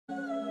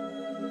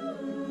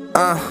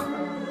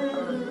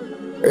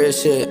Real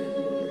shit.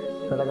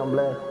 Feel like I'm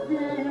blessed.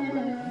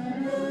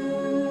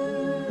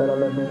 Feel like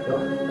let me go.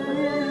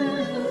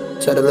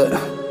 Shut it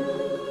up.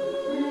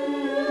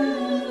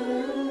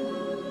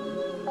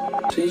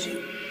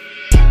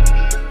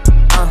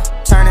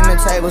 Turning the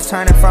tables,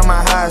 turning from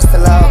my highs to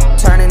low.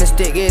 Turning the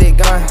stick, get it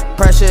going.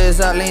 Pressure is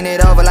up, lean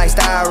it over like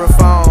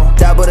styrofoam.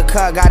 Double the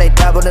cut, got it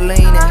double the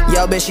leaning.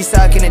 Yo, bitch, she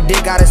sucking the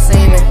dick, got a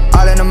semen.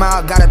 All in the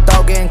mouth, got a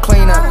throat getting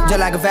cleaner. Just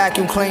like a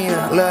vacuum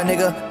cleaner, little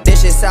nigga.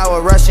 This shit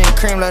sour, Russian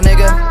cream, little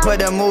nigga. Put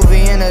the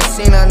movie in the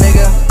scene, little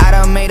nigga. I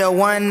done made a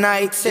one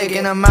night tick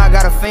in the mouth,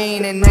 got a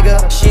fiend in,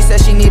 nigga. She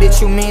said she needed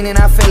you, meaning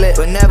I feel it.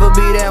 But never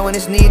be there when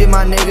it's needed,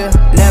 my nigga.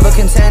 Never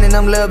contending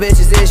them little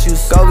bitches'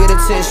 issues. Go get a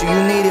tissue,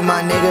 you needed,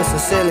 my nigga, so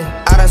silly.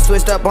 I done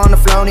switched up on the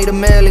flow, need a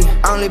milli.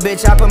 Only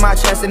bitch, I put my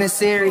trust in the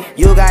Siri.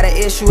 You got an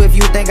issue if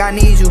you think I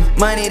need you.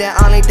 Money, the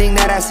only thing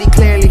that I see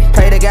clearly.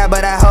 Pray to God,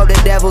 but I hope the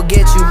devil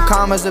get you.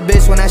 Calm as a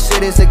bitch when that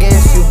shit is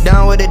against you.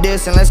 Done with the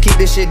distance, let's keep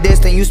this shit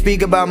distant. You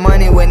speak about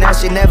money when that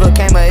shit never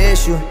came an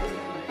issue.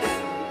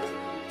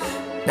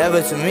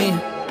 Never to me.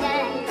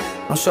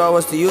 I'm sure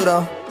what's to you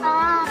though.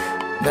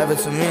 Never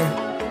to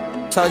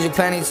me. Told you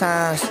plenty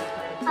times.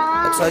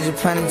 I told you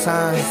plenty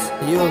times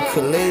you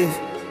could leave.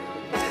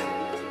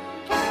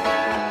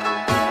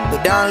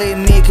 But don't leave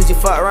me, cause you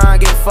fuck around,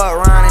 get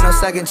fucked around. Ain't no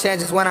second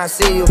chances when I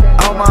see you.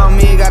 Home on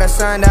me, got a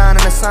sundown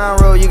and a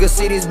sunroof. You can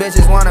see these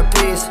bitches want a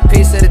piece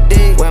of the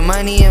dick. When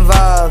money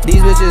involved,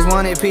 these bitches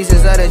wanted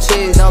pieces of the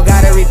cheese. No,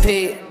 gotta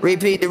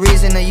repeat the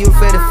reason that you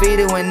feel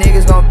defeated. When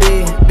niggas gon'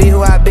 be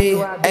who I be.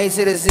 A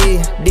to the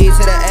Z, D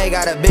to the A,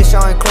 got a bitch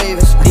showing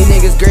cleavage. These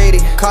niggas greedy,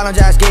 call him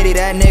Dasgasdom3,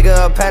 that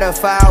nigga a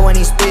pedophile when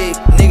he speak.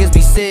 Niggas be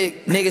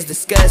sick, niggas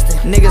disgusting.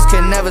 Niggas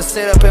can never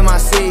sit up in my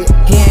seat.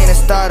 He ain't a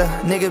starter,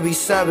 nigga be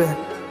subbing.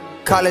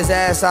 Call his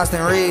ass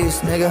Austin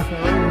Reeves, nigga.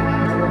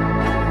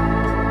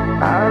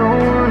 I don't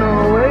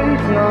wanna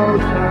waste no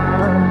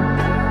time,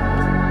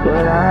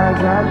 but I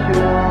got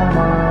you on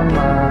my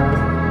mind.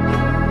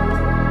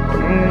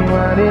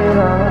 What did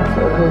I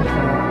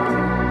understand?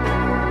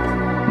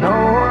 No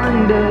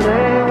wonder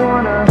they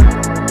wanna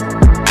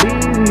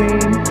leave me,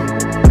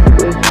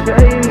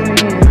 betray me,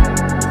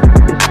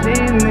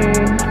 deceive me.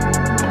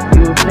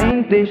 You think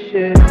this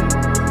shit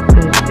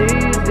is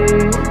easy,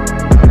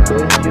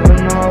 but you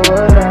know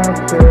what I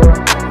feel.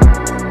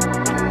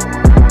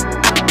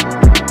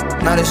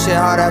 Now this shit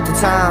hard at the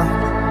time.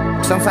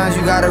 Sometimes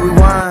you gotta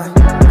rewind.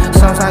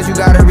 Sometimes you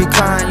gotta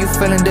recline. You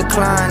feeling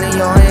decline in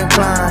your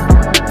incline.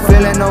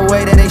 Feeling the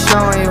way that they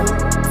showing you.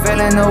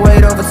 Feeling the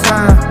weight over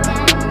time.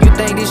 You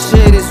think this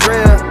shit is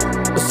real,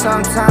 but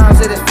sometimes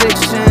it is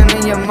fiction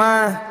in your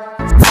mind.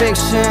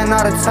 Fiction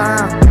all the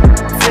time.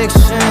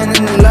 Fiction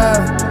in the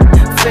love.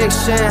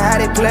 Fiction how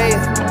they play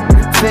it.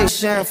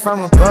 Fiction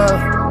from above.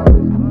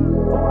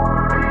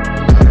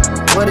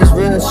 What is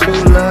real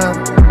true love?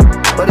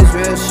 What is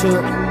real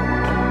true?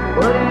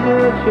 What is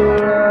real true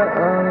love?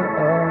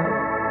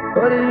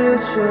 What is real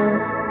true?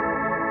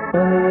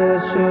 What is real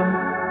true?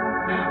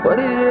 What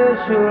is real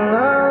true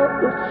love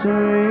to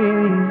me?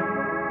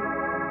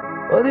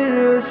 What is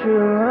real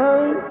true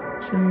love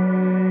to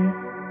me?